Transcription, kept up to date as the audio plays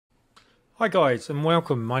Hi guys and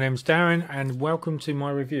welcome. My name's Darren and welcome to my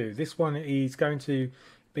review. This one is going to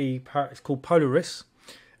be, it's called Polaris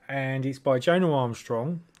and it's by Jonah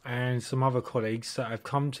Armstrong and some other colleagues that have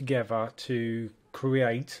come together to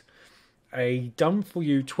create a done for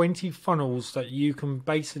you 20 funnels that you can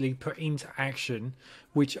basically put into action,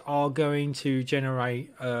 which are going to generate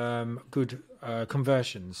good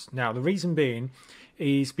conversions. Now the reason being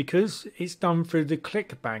is because it's done through the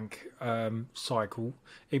Clickbank cycle.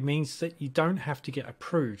 It means that you don't have to get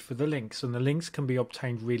approved for the links, and the links can be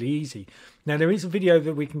obtained really easy. Now there is a video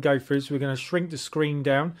that we can go through, so we're going to shrink the screen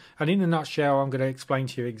down, and in a nutshell I'm going to explain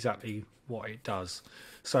to you exactly what it does.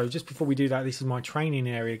 So just before we do that, this is my training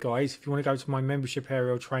area, guys. If you want to go to my membership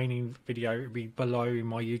area or training video, it'll be below in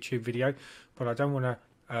my YouTube video, but I don't want to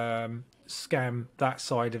scam that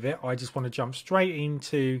side of it. I just want to jump straight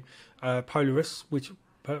into Polaris, which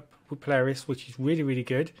is really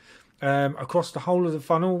good. Across the whole of the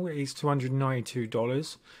funnel is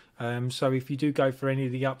 $292. So if you do go for any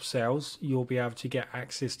of the upsells, you'll be able to get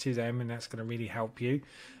access to them, and that's going to really help you.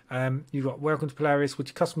 You've got Welcome to Polaris,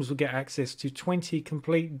 which customers will get access to 20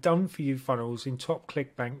 complete done-for-you funnels in top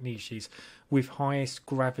Clickbank niches with highest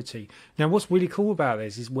gravity. Now, what's really cool about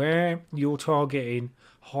this is where you're targeting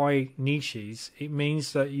high niches, it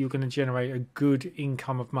means that you're going to generate a good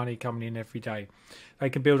income of money coming in every day. They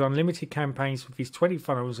can build unlimited campaigns with these 20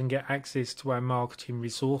 funnels and get access to our marketing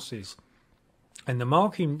resources. And the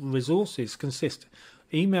marketing resources consist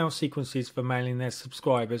email sequences for mailing their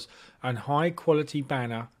subscribers and high quality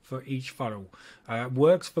banner for each funnel.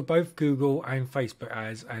 Works for both Google and Facebook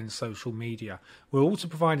ads and social media. We're also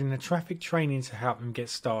providing the traffic training to help them get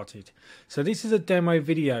started. So this is a demo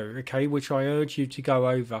video, okay, which I urge you to go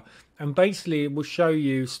over, and basically it will show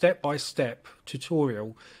you step-by-step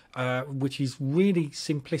tutorial, which is really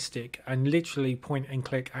simplistic and literally point and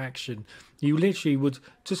click action. You literally would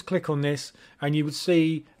just click on this and you would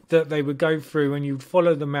see that they would go through, and you'd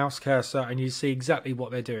follow the mouse cursor and you see exactly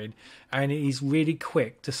what they're doing, and it is really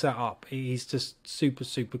quick to set up. It is just super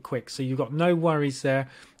quick, so you've got no worries there.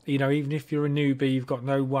 You know, even if you're a newbie, you've got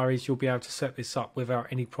no worries. You'll be able to set this up without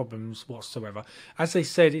any problems whatsoever. As they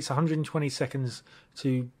said, it's 120 seconds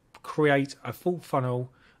to create a full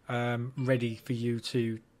funnel ready for you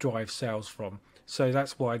to drive sales from. So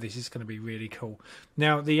that's why this is going to be really cool.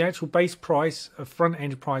 Now, the actual base price, front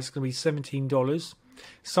end price, is going to be $17.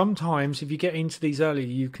 Sometimes if you get into these early,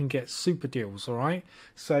 you can get super deals. All right,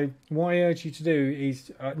 so what I urge you to do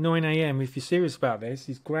is at 9 AM, if you're serious about this,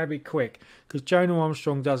 is grab it quick, because Jonah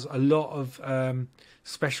Armstrong does a lot of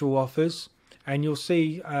special offers, and you'll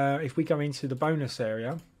see if we go into the bonus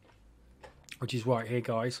area, which is right here,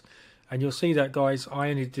 guys, and you'll see that, guys, I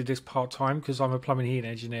only did this part-time because I'm a plumbing heating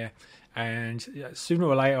engineer, and sooner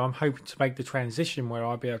or later I'm hoping to make the transition where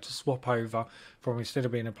I'll be able to swap over from, instead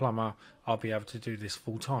of being a plumber, I'll be able to do this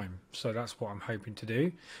full-time. So that's what I'm hoping to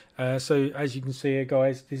do. So as you can see here,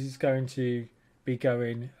 guys, this is going to be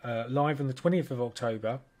going live on the 20th of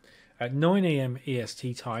October at 9 AM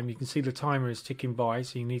EST time. You can see the timer is ticking by,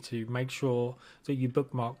 so you need to make sure that you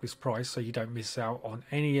bookmark this price so you don't miss out on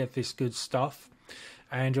any of this good stuff.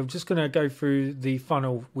 And I'm just going to go through the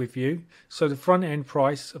funnel with you. So the front end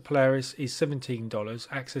price of Polaris is $17,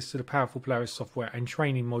 access to the powerful Polaris software and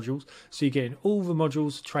training modules. So you're getting all the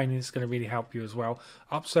modules, training is going to really help you as well.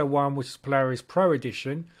 Upsell one, which is Polaris Pro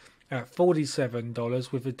Edition, at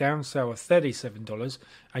 $47 with a downsell of $37,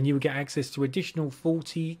 and you will get access to additional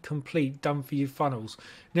 40 complete done for you funnels.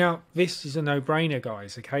 Now this is a no-brainer,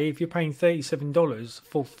 guys, okay? If you're paying $37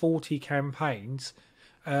 for 40 campaigns,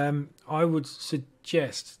 I would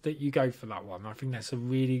suggest that you go for that one. I think that's a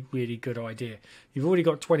really good idea. You've already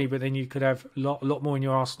got 20, but then you could have a lot more in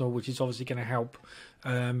your arsenal, which is obviously going to help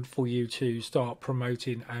for you to start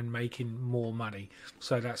promoting and making more money.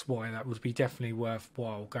 So that's why that would be definitely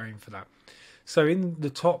worthwhile going for that. So in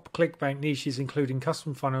the top Clickbank niches, including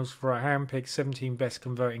custom funnels for a hand-picked 17 best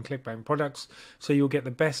converting Clickbank products. So you'll get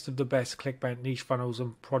the best of the best Clickbank niche funnels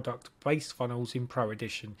and product-based funnels in Pro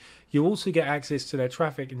Edition. You'll also get access to their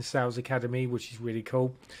Traffic and Sales Academy, which is really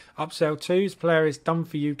cool. Upsell 2 is Polaris Done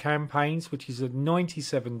For You campaigns, which is at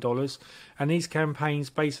 $97. And these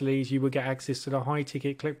campaigns basically is you will get access to the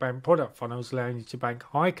high-ticket Clickbank product funnels, allowing you to bank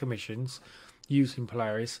high commissions using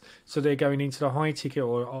Polaris. So they're going into the high ticket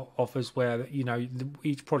or offers where, you know,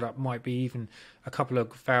 each product might be even a couple of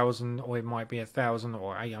thousand, or it might be $1,000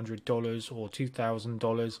 or $800 or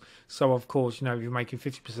 $2,000. So of course, you know, if you're making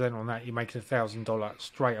 50% on that, you're making $1,000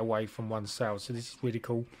 straight away from one sale. So this is really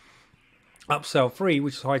cool. Upsell 3,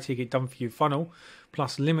 which is high ticket done for you funnel,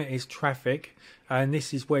 plus limited traffic. And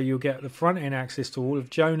this is where you'll get the front end access to all of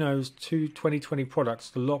Jono's 2020 products,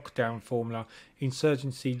 the lockdown formula,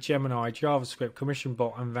 Insurgency, Gemini, JavaScript, Commission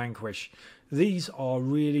Bot, and Vanquish. These are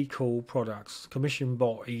really cool products. Commission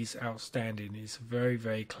Bot is outstanding. It's a very,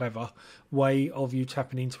 very clever way of you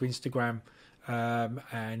tapping into Instagram,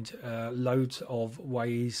 and loads of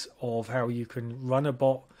ways of how you can run a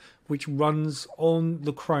bot which runs on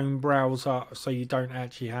the Chrome browser, so you don't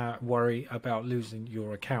actually worry about losing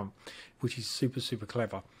your account, which is super, super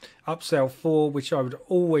clever. Upsell 4, which I would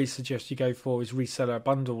always suggest you go for, is reseller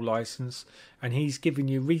bundle license, and he's giving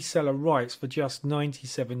you reseller rights for just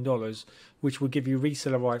 $97, which will give you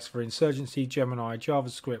reseller rights for Insurgency, Gemini,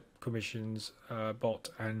 JavaScript, Commissions,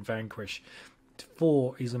 Bot, and Vanquish.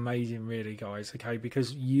 4 is amazing, really, guys, okay,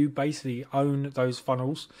 because you basically own those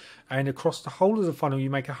funnels, and across the whole of the funnel you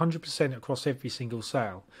make 100% across every single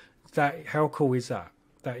sale. How cool is that?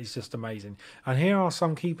 That is just amazing. And here are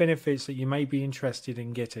some key benefits that you may be interested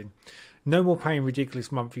in getting. No more paying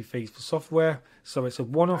ridiculous monthly fees for software, so it's a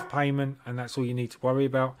one-off payment and that's all you need to worry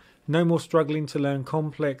about. No more struggling to learn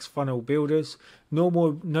complex funnel builders. No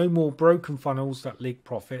more broken funnels that leak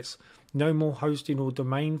profits. No more hosting or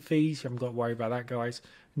domain fees. You haven't got to worry about that, guys.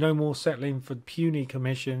 No more settling for puny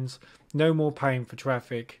commissions. No more paying for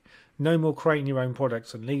traffic. No more creating your own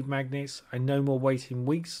products and lead magnets. And no more waiting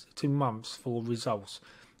weeks to months for results.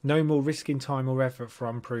 No more risking time or effort for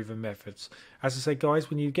unproven methods. As I say, guys,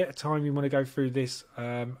 when you get time, you want to go through this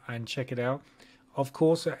and check it out. Of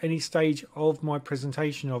course, at any stage of my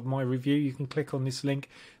presentation, of my review, you can click on this link.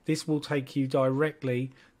 This will take you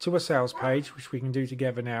directly to a sales page, which we can do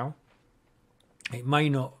together now. It may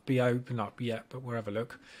not be open up yet, but we'll have a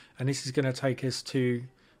look. And this is going to take us to,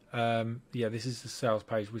 this is the sales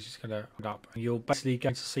page, which is going to open up. And you're basically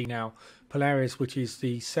going to see now Polaris, which is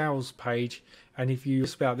the sales page. And if you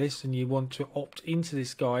about this and you want to opt into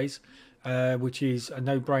this, guys, which is a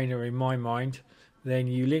no-brainer in my mind, then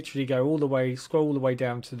you literally go all the way, scroll all the way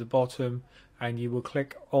down to the bottom, and you will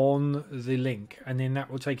click on the link. And then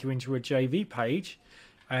that will take you into a JV page.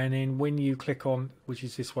 And then when you click on, which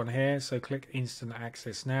is this one here, so click instant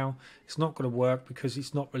access now, it's not going to work because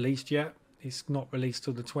it's not released yet. It's not released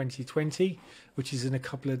till the 2020, which is in a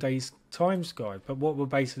couple of days times, guys. But what will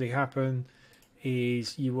basically happen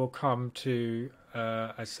is you will come to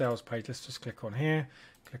a sales page. Let's just click on here,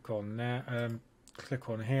 click on there, click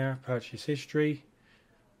on here, purchase history.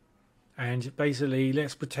 And basically,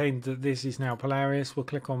 let's pretend that this is now Polaris. We'll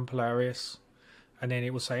click on Polaris. And then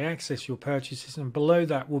it will say access your purchases, and below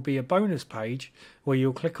that will be a bonus page where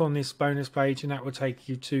you'll click on this bonus page, and that will take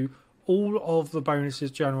you to all of the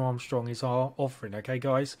bonuses Jono Armstrong is offering. Okay,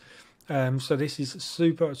 guys, so this is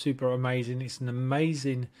super, super amazing. It's an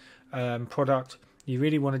amazing product. You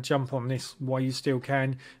really want to jump on this while you still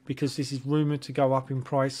can, because this is rumored to go up in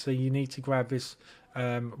price, so you need to grab this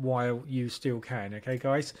while you still can. Okay,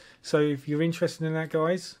 guys, so if you're interested in that,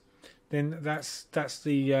 guys, then that's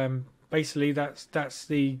the basically that's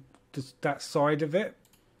that side of it.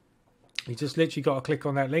 You just literally got to click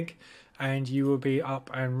on that link and you will be up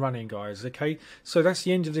and running, guys. Okay, so that's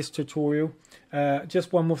the end of this tutorial.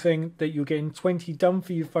 Just one more thing, that you're getting 20 done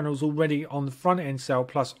for you funnels already on the front end sale,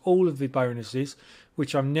 plus all of the bonuses,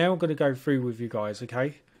 which I'm now going to go through with you guys.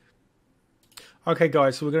 Okay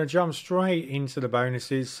guys, so we're going to jump straight into the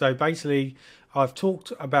bonuses. So basically I've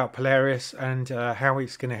talked about Polaris and how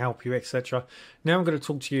it's going to help you, etc. Now I'm going to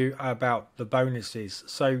talk to you about the bonuses.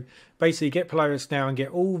 So basically get Polaris now and get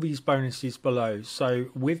all these bonuses below. So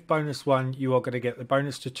with bonus 1, you are going to get the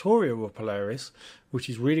bonus tutorial of Polaris, which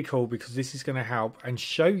is really cool because this is going to help and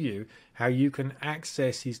show you how you can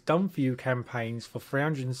access his done for you campaigns for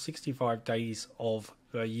 365 days of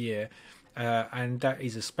the year. And that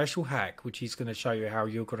is a special hack which is going to show you how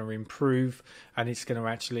you're going to improve, and it's going to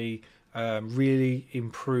actually really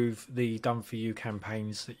improve the done for you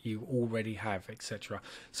campaigns that you already have, etc.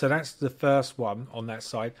 So that's the first one on that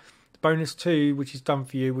side. The bonus 2, which is done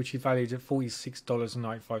for you, which is valued at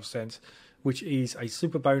 $46.95, which is a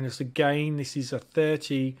super bonus. Again, this is a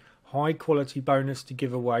 30 high quality bonus to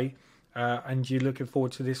give away. And you're looking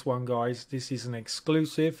forward to this one, guys. This is an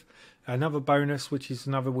exclusive. Another bonus, which is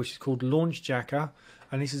called Launch Jacker,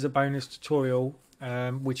 and this is a bonus tutorial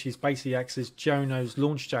which is basically acts as Jono's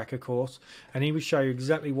Launch Jacker course, and he will show you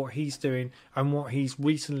exactly what he's doing and what he's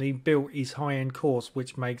recently built his high-end course,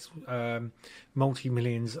 which makes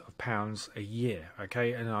multi-millions of pounds a year.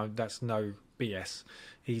 Okay, and that's no BS.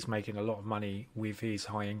 He's making a lot of money with his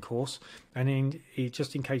high-end course. And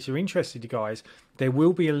just in case you're interested, you guys, there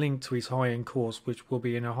will be a link to his high-end course, which will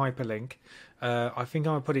be in a hyperlink. I think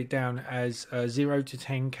I'll put it down as 0 to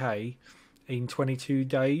 10k. in 22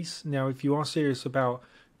 days. Now, if you are serious about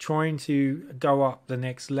trying to go up the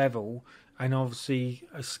next level and obviously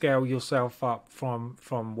scale yourself up from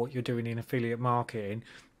what you're doing in affiliate marketing,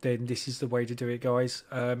 then this is the way to do it, guys.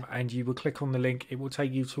 And you will click on the link. It will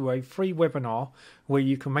take you to a free webinar where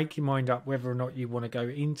you can make your mind up whether or not you want to go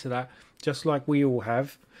into that, just like we all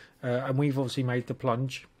have. And we've obviously made the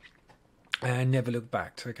plunge and never looked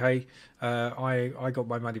back. Okay, I got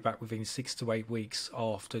my money back within 6 to 8 weeks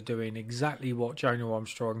after doing exactly what Jonah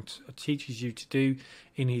Armstrong teaches you to do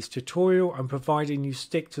in his tutorial, and providing you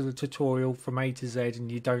stick to the tutorial from A to Z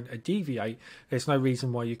and you don't deviate, there's no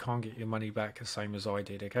reason why you can't get your money back the same as I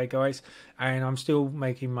did. Okay, guys, and I'm still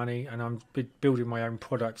making money, and I'm building my own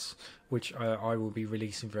products, which I will be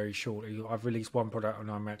releasing very shortly. I've released one product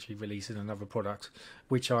and I'm actually releasing another product,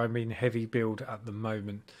 which I'm in heavy build at the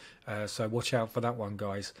moment. So watch out for that one,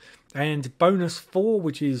 guys. And bonus 4,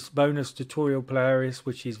 which is bonus tutorial Polaris,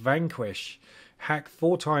 which is Vanquish. Hack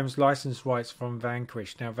 4 times license rights from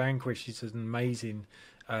Vanquish. Now, Vanquish is an amazing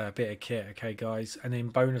bit of kit, okay, guys. And then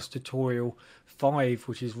bonus tutorial 5,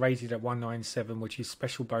 which is rated at 197, which is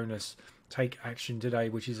special bonus. Take action today,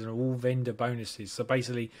 which is an all vendor bonuses. So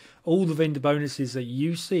basically all the vendor bonuses that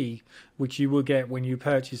you see, which you will get when you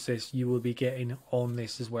purchase this, you will be getting on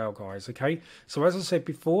this as well, guys. Okay, so as I said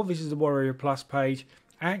before, this is the Warrior Plus page.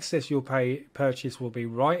 Access your purchase will be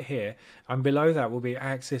right here, and below that will be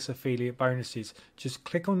access affiliate bonuses. Just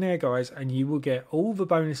click on there, guys, and you will get all the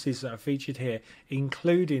bonuses that are featured here,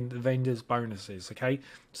 including the vendors bonuses. Okay,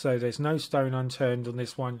 so there's no stone unturned on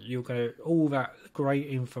this one. You'll get all that great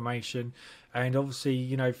information, and obviously,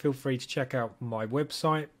 you know, feel free to check out my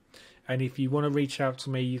website. And if you want to reach out to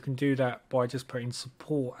me, you can do that by just putting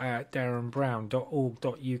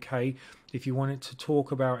support@darrenbrown.org.uk. If you wanted to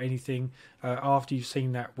talk about anything after you've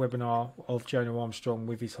seen that webinar of Jonah Armstrong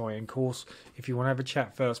with his high-end course, if you want to have a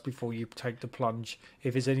chat first before you take the plunge,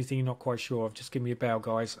 if there's anything you're not quite sure of, just give me a bell,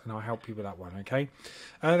 guys, and I'll help you with that one, okay?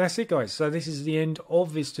 That's it, guys. So this is the end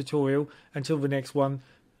of this tutorial. Until the next one,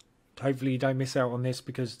 hopefully you don't miss out on this,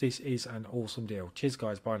 because this is an awesome deal. Cheers,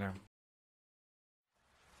 guys. Bye now.